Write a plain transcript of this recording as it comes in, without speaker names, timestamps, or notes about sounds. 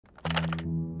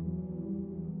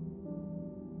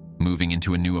Moving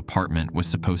into a new apartment was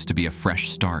supposed to be a fresh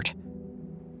start.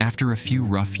 After a few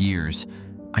rough years,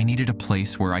 I needed a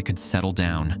place where I could settle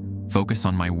down, focus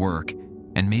on my work,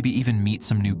 and maybe even meet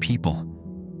some new people.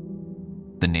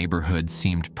 The neighborhood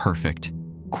seemed perfect,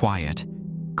 quiet,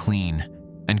 clean,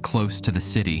 and close to the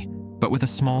city, but with a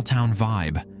small-town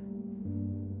vibe.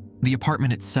 The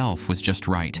apartment itself was just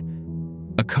right.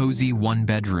 A cozy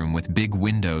one-bedroom with big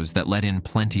windows that let in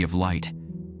plenty of light.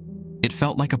 It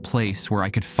felt like a place where I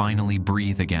could finally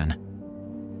breathe again.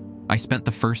 I spent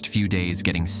the first few days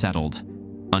getting settled,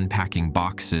 unpacking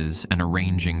boxes and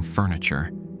arranging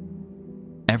furniture.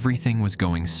 Everything was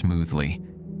going smoothly,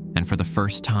 and for the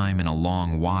first time in a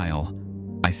long while,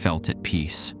 I felt at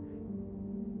peace.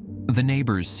 The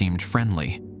neighbors seemed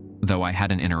friendly, though I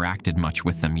hadn't interacted much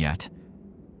with them yet.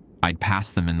 I'd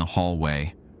pass them in the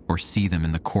hallway or see them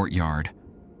in the courtyard,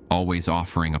 always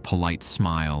offering a polite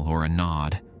smile or a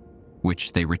nod,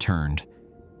 which they returned.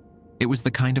 It was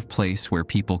the kind of place where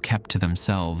people kept to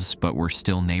themselves but were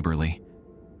still neighborly.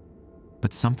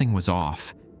 But something was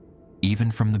off, even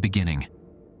from the beginning.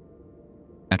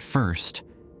 At first,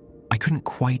 I couldn't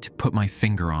quite put my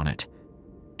finger on it,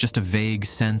 just a vague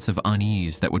sense of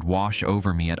unease that would wash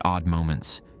over me at odd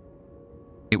moments.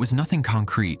 It was nothing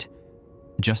concrete,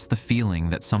 just the feeling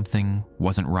that something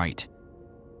wasn't right.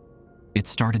 It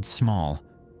started small,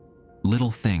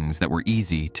 little things that were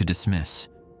easy to dismiss.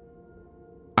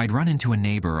 I'd run into a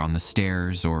neighbor on the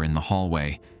stairs or in the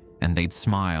hallway, and they'd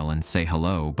smile and say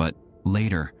hello, but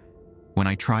later, when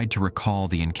I tried to recall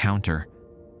the encounter,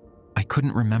 I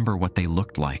couldn't remember what they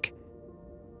looked like.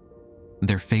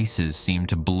 Their faces seemed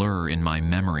to blur in my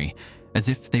memory, as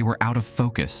if they were out of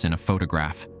focus in a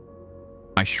photograph.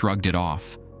 I shrugged it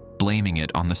off, blaming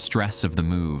it on the stress of the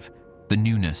move, the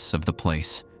newness of the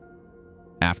place.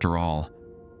 After all,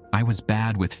 I was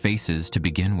bad with faces to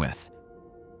begin with.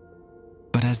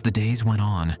 But as the days went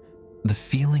on, the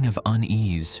feeling of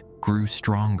unease grew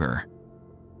stronger.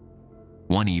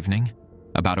 One evening,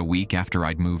 about a week after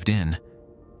I'd moved in,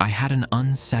 I had an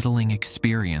unsettling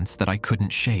experience that I couldn't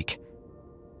shake.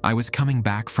 I was coming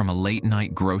back from a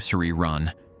late-night grocery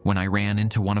run when I ran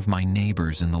into one of my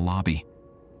neighbors in the lobby.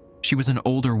 She was an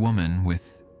older woman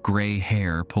with gray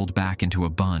hair pulled back into a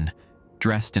bun,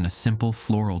 dressed in a simple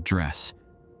floral dress.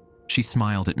 She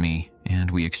smiled at me, and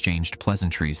we exchanged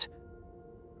pleasantries.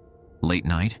 "Late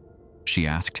night?" she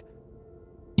asked.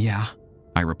 "Yeah,"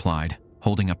 I replied,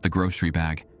 holding up the grocery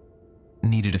bag.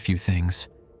 "Needed a few things."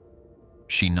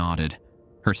 She nodded,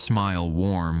 her smile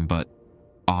warm but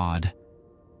odd.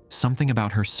 Something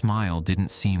about her smile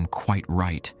didn't seem quite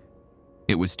right.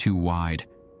 It was too wide,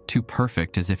 too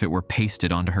perfect, as if it were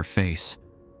pasted onto her face.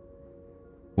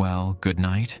 "Well, good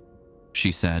night,"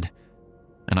 she said,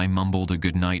 and I mumbled a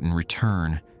good night in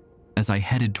return as I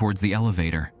headed towards the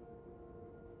elevator.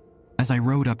 As I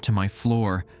rode up to my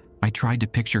floor, I tried to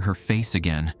picture her face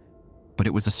again, but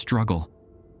it was a struggle.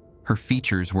 Her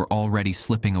features were already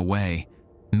slipping away,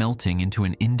 melting into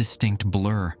an indistinct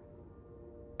blur.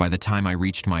 By the time I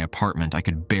reached my apartment, I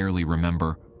could barely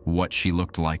remember what she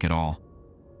looked like at all.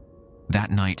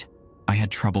 That night, I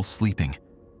had trouble sleeping.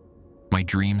 My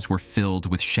dreams were filled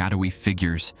with shadowy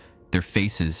figures, their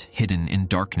faces hidden in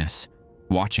darkness,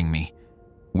 watching me,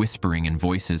 whispering in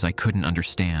voices I couldn't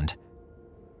understand.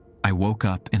 I woke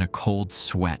up in a cold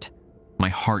sweat, my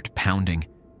heart pounding,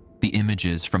 the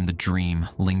images from the dream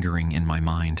lingering in my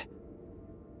mind.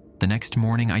 The next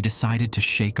morning, I decided to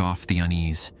shake off the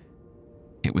unease.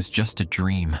 It was just a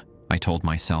dream, I told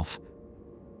myself.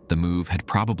 The move had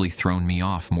probably thrown me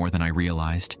off more than I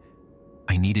realized.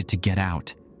 I needed to get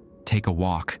out, take a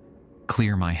walk,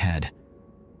 clear my head.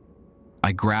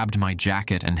 I grabbed my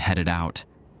jacket and headed out.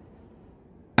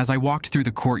 As I walked through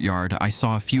the courtyard, I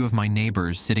saw a few of my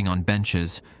neighbors sitting on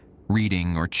benches,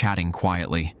 reading or chatting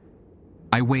quietly.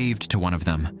 I waved to one of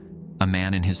them, a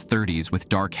man in his 30s with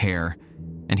dark hair,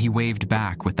 and he waved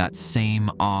back with that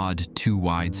same odd,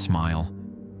 too-wide smile.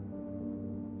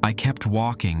 I kept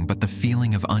walking, but the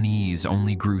feeling of unease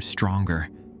only grew stronger.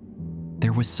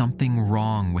 There was something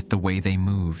wrong with the way they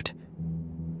moved,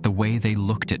 the way they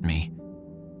looked at me.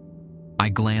 I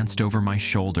glanced over my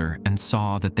shoulder and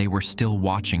saw that they were still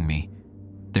watching me,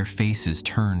 their faces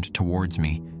turned towards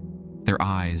me, their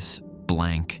eyes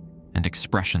blank and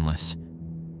expressionless.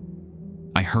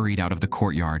 I hurried out of the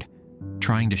courtyard,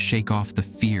 trying to shake off the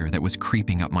fear that was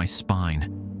creeping up my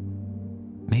spine.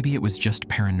 Maybe it was just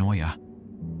paranoia,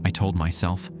 I told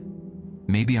myself.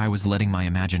 Maybe I was letting my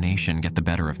imagination get the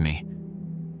better of me.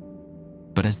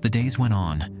 But as the days went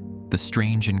on, the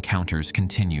strange encounters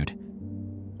continued.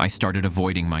 I started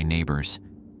avoiding my neighbors,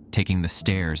 taking the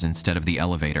stairs instead of the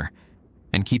elevator,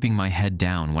 and keeping my head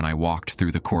down when I walked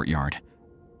through the courtyard.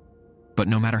 But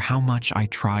no matter how much I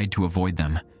tried to avoid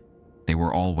them, they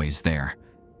were always there,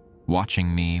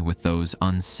 watching me with those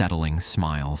unsettling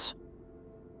smiles.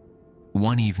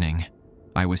 One evening,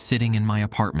 I was sitting in my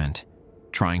apartment,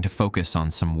 trying to focus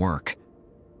on some work,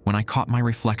 when I caught my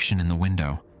reflection in the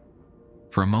window.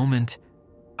 For a moment,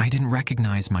 I didn't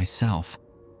recognize myself.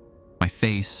 My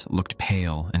face looked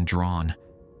pale and drawn,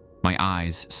 my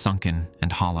eyes sunken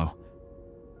and hollow.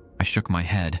 I shook my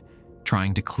head,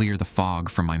 trying to clear the fog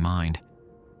from my mind.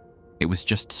 It was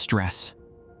just stress,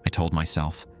 I told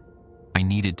myself. I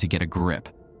needed to get a grip.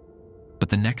 But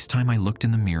the next time I looked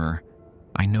in the mirror,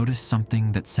 I noticed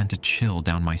something that sent a chill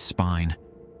down my spine.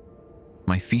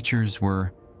 My features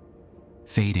were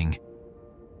fading.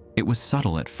 It was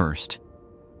subtle at first,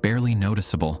 barely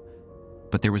noticeable,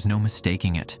 but there was no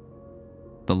mistaking it.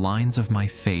 The lines of my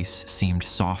face seemed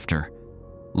softer,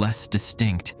 less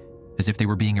distinct, as if they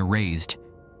were being erased,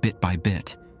 bit by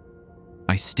bit.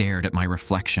 I stared at my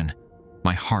reflection,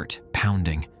 my heart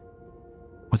pounding.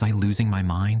 Was I losing my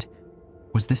mind?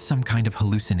 Was this some kind of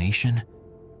hallucination?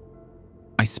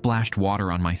 I splashed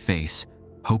water on my face,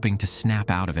 hoping to snap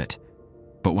out of it.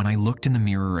 But when I looked in the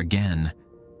mirror again,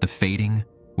 the fading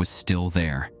was still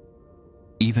there,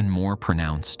 even more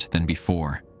pronounced than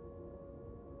before.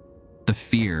 The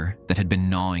fear that had been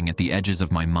gnawing at the edges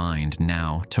of my mind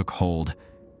now took hold,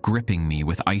 gripping me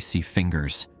with icy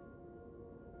fingers.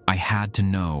 I had to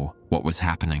know what was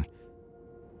happening.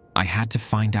 I had to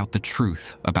find out the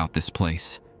truth about this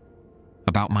place,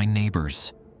 about my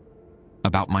neighbors,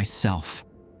 about myself.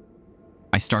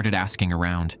 I started asking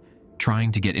around,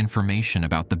 trying to get information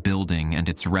about the building and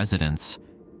its residents,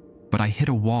 but I hit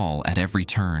a wall at every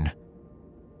turn.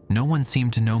 No one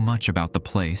seemed to know much about the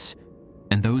place,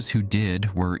 and those who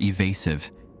did were evasive,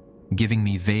 giving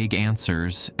me vague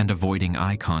answers and avoiding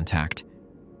eye contact.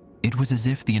 It was as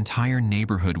if the entire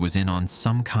neighborhood was in on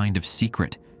some kind of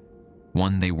secret,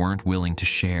 one they weren't willing to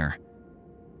share.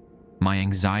 My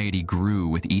anxiety grew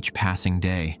with each passing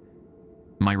day.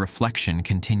 My reflection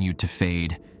continued to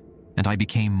fade, and I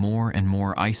became more and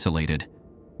more isolated,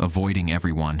 avoiding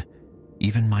everyone,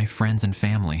 even my friends and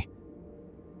family.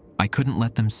 I couldn't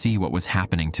let them see what was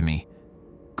happening to me,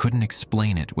 couldn't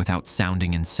explain it without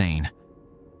sounding insane.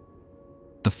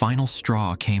 The final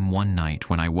straw came one night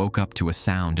when I woke up to a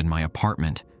sound in my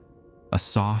apartment, a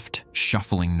soft,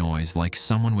 shuffling noise like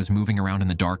someone was moving around in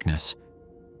the darkness.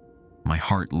 My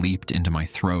heart leaped into my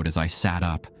throat as I sat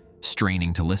up,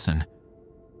 straining to listen.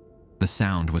 The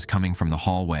sound was coming from the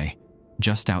hallway,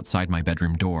 just outside my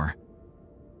bedroom door.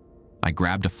 I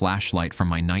grabbed a flashlight from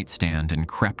my nightstand and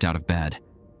crept out of bed,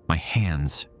 my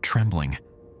hands trembling.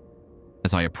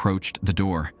 As I approached the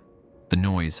door, the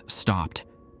noise stopped,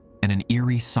 and an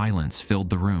eerie silence filled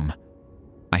the room.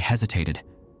 I hesitated,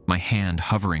 my hand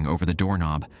hovering over the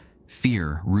doorknob,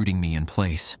 fear rooting me in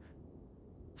place.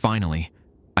 Finally,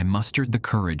 I mustered the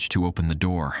courage to open the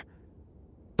door.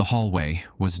 The hallway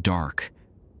was dark,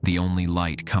 the only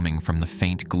light coming from the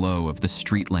faint glow of the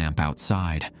street lamp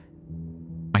outside.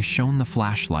 I shone the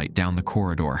flashlight down the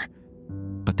corridor,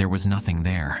 but there was nothing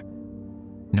there.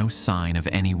 No sign of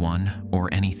anyone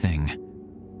or anything.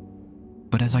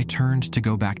 But as I turned to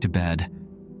go back to bed,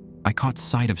 I caught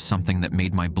sight of something that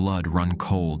made my blood run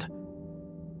cold.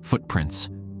 Footprints.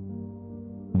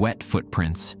 Wet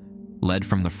footprints led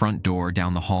from the front door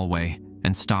down the hallway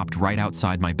and stopped right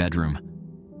outside my bedroom.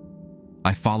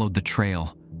 I followed the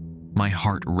trail, my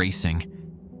heart racing,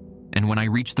 and when I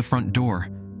reached the front door,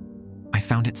 I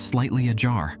found it slightly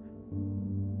ajar.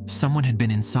 Someone had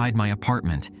been inside my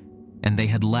apartment, and they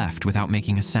had left without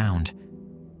making a sound.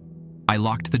 I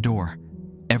locked the door,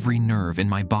 every nerve in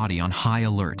my body on high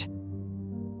alert.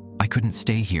 I couldn't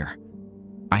stay here.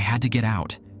 I had to get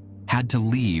out, had to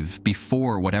leave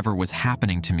before whatever was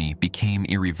happening to me became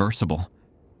irreversible.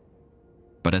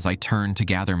 But as I turned to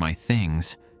gather my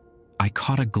things, I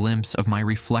caught a glimpse of my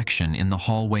reflection in the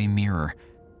hallway mirror,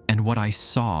 and what I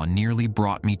saw nearly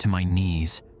brought me to my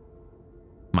knees.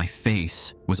 My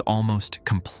face was almost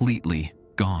completely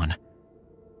gone.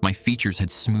 My features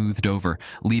had smoothed over,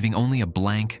 leaving only a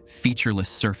blank, featureless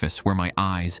surface where my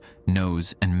eyes,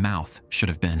 nose, and mouth should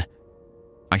have been.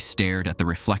 I stared at the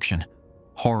reflection,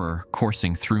 horror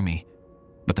coursing through me,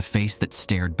 but the face that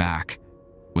stared back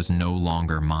was no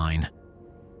longer mine.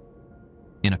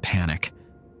 In a panic,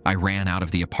 I ran out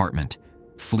of the apartment,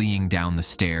 fleeing down the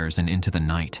stairs and into the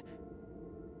night.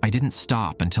 I didn't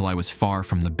stop until I was far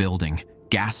from the building,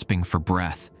 gasping for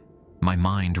breath, my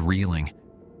mind reeling.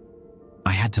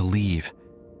 I had to leave,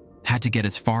 had to get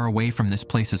as far away from this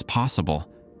place as possible.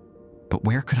 But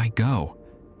where could I go?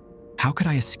 How could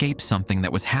I escape something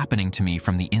that was happening to me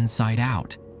from the inside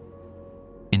out?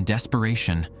 In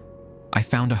desperation, I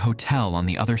found a hotel on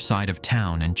the other side of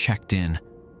town and checked in,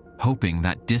 hoping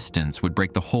that distance would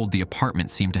break the hold the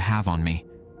apartment seemed to have on me.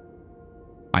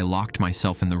 I locked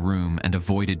myself in the room and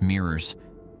avoided mirrors,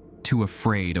 too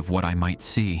afraid of what I might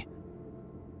see.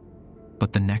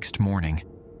 But the next morning,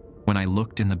 when I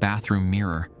looked in the bathroom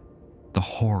mirror, the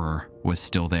horror was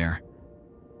still there.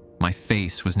 My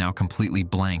face was now completely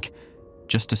blank,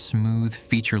 just a smooth,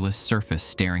 featureless surface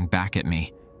staring back at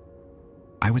me.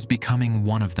 I was becoming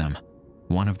one of them,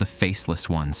 one of the faceless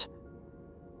ones.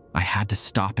 I had to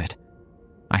stop it.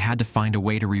 I had to find a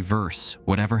way to reverse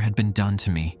whatever had been done to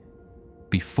me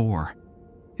before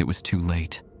it was too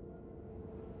late.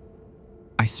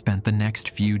 I spent the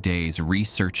next few days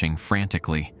researching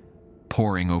frantically,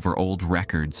 poring over old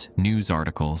records, news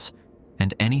articles,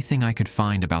 and anything I could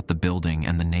find about the building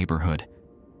and the neighborhood.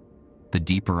 The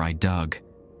deeper I dug,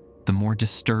 the more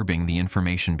disturbing the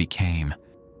information became.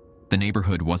 The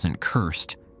neighborhood wasn't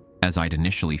cursed, as I'd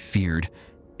initially feared.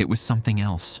 It was something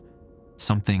else,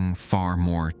 something far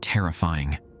more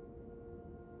terrifying.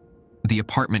 The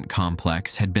apartment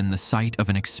complex had been the site of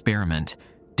an experiment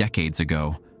decades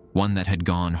ago, one that had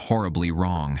gone horribly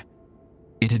wrong.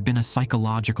 It had been a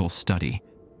psychological study,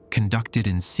 conducted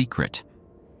in secret,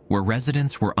 where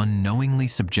residents were unknowingly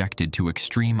subjected to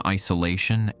extreme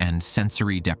isolation and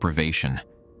sensory deprivation.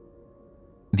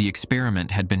 The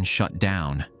experiment had been shut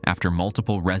down after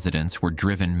multiple residents were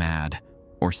driven mad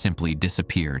or simply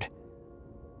disappeared.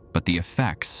 But the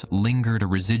effects lingered a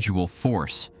residual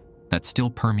force that still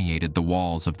permeated the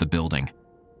walls of the building.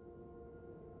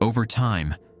 Over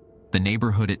time, the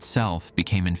neighborhood itself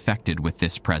became infected with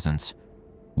this presence,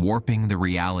 warping the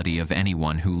reality of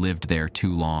anyone who lived there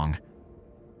too long.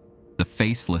 The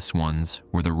faceless ones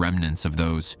were the remnants of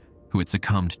those who had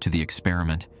succumbed to the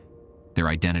experiment, their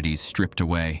identities stripped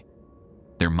away,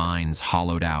 their minds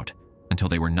hollowed out until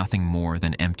they were nothing more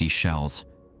than empty shells.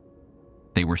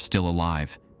 They were still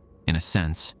alive, in a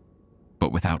sense,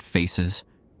 but without faces,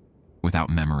 without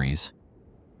memories,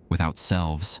 without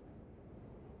selves.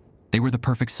 They were the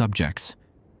perfect subjects,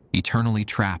 eternally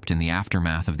trapped in the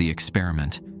aftermath of the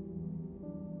experiment.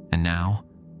 And now,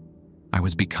 I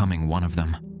was becoming one of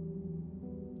them.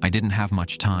 I didn't have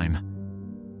much time.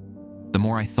 The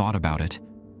more I thought about it,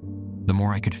 the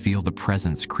more I could feel the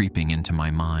presence creeping into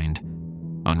my mind,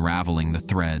 unraveling the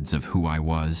threads of who I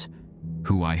was,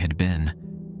 who I had been.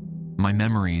 My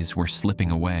memories were slipping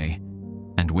away,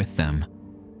 and with them,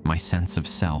 my sense of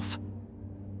self.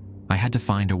 I had to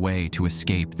find a way to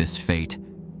escape this fate,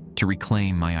 to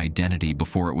reclaim my identity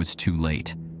before it was too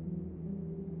late.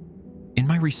 In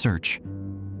my research,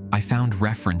 I found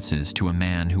references to a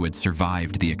man who had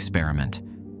survived the experiment,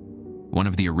 one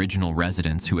of the original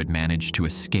residents who had managed to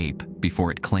escape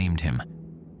before it claimed him.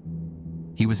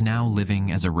 He was now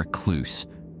living as a recluse,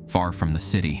 far from the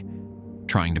city,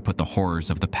 trying to put the horrors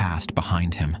of the past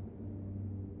behind him.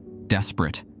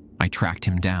 Desperate, I tracked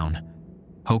him down,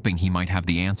 hoping he might have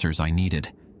the answers I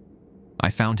needed. I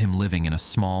found him living in a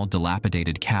small,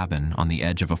 dilapidated cabin on the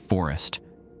edge of a forest,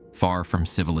 far from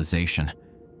civilization.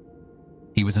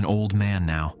 He was an old man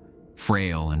now,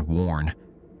 frail and worn,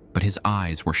 but his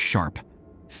eyes were sharp,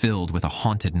 filled with a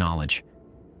haunted knowledge.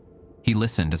 He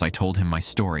listened as I told him my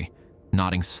story,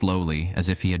 nodding slowly as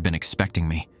if he had been expecting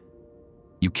me.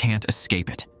 "You can't escape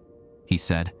it," he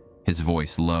said, his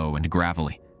voice low and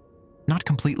gravelly. "Not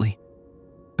completely,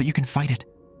 but you can fight it.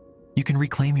 You can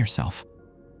reclaim yourself."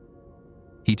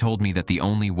 He told me that the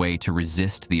only way to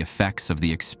resist the effects of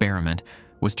the experiment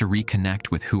was to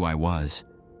reconnect with who I was,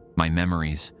 my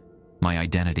memories, my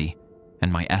identity,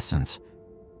 and my essence.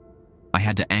 I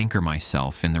had to anchor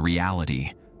myself in the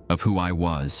reality of who I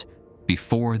was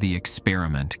before the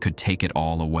experiment could take it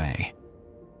all away.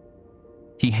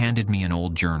 He handed me an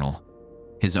old journal,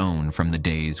 his own from the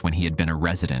days when he had been a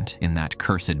resident in that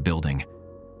cursed building.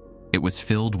 It was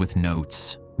filled with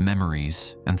notes,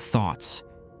 memories, and thoughts,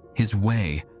 his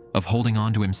way of holding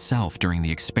on to himself during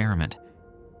the experiment.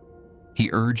 He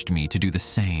urged me to do the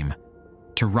same,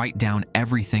 to write down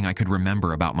everything I could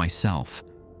remember about myself,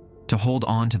 to hold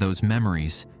on to those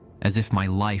memories as if my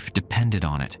life depended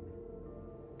on it,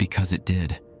 because it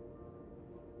did.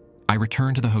 I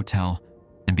returned to the hotel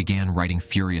and began writing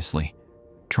furiously,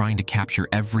 trying to capture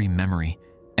every memory,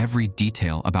 every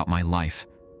detail about my life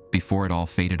before it all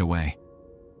faded away.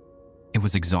 It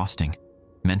was exhausting,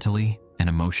 mentally and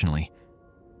emotionally,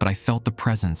 but I felt the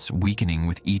presence weakening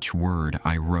with each word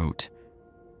I wrote.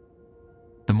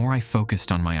 The more I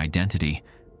focused on my identity,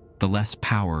 the less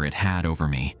power it had over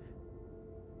me.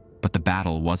 But the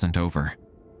battle wasn't over.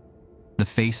 The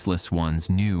faceless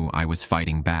ones knew I was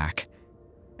fighting back,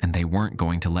 and they weren't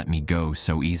going to let me go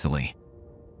so easily.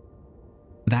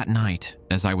 That night,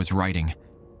 as I was writing,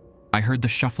 I heard the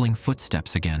shuffling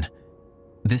footsteps again,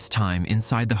 this time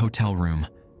inside the hotel room.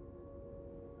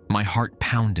 My heart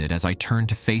pounded as I turned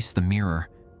to face the mirror,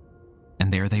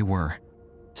 and there they were,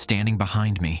 standing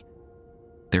behind me,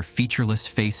 their featureless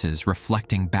faces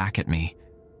reflecting back at me,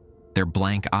 their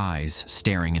blank eyes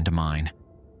staring into mine.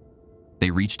 They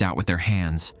reached out with their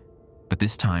hands, but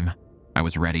this time, I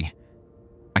was ready.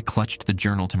 I clutched the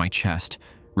journal to my chest,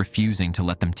 refusing to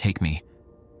let them take me.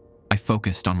 I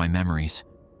focused on my memories,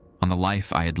 on the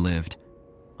life I had lived,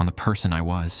 on the person I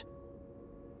was.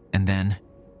 And then,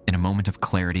 in a moment of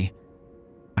clarity,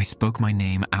 I spoke my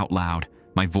name out loud,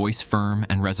 my voice firm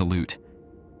and resolute.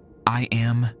 I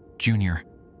am Junior.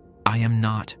 I am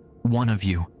not one of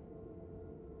you.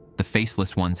 The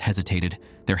faceless ones hesitated,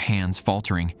 their hands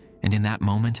faltering, and in that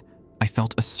moment, I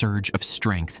felt a surge of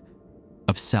strength,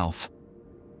 of self.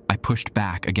 I pushed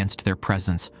back against their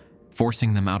presence,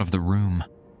 forcing them out of the room,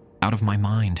 out of my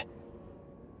mind.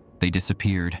 They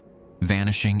disappeared,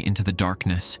 vanishing into the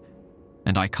darkness,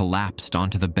 and I collapsed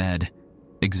onto the bed,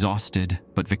 exhausted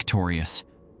but victorious.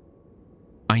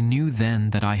 I knew then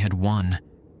that I had won,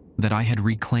 that I had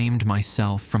reclaimed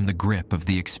myself from the grip of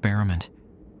the experiment.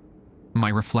 My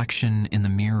reflection in the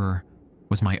mirror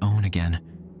was my own again,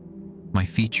 my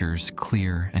features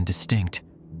clear and distinct.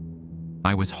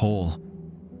 I was whole,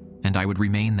 and I would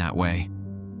remain that way,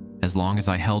 as long as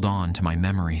I held on to my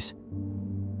memories,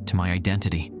 to my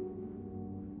identity.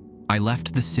 I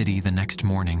left the city the next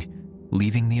morning,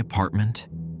 leaving the apartment,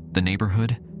 the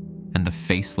neighborhood, and the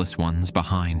faceless ones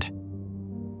behind.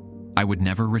 I would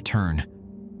never return,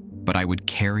 but I would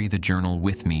carry the journal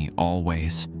with me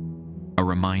always, a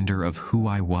reminder of who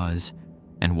I was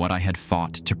and what I had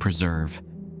fought to preserve.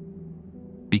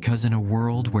 Because in a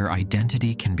world where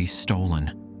identity can be stolen,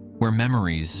 where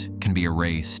memories can be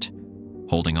erased,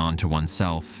 holding on to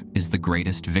oneself is the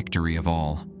greatest victory of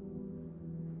all.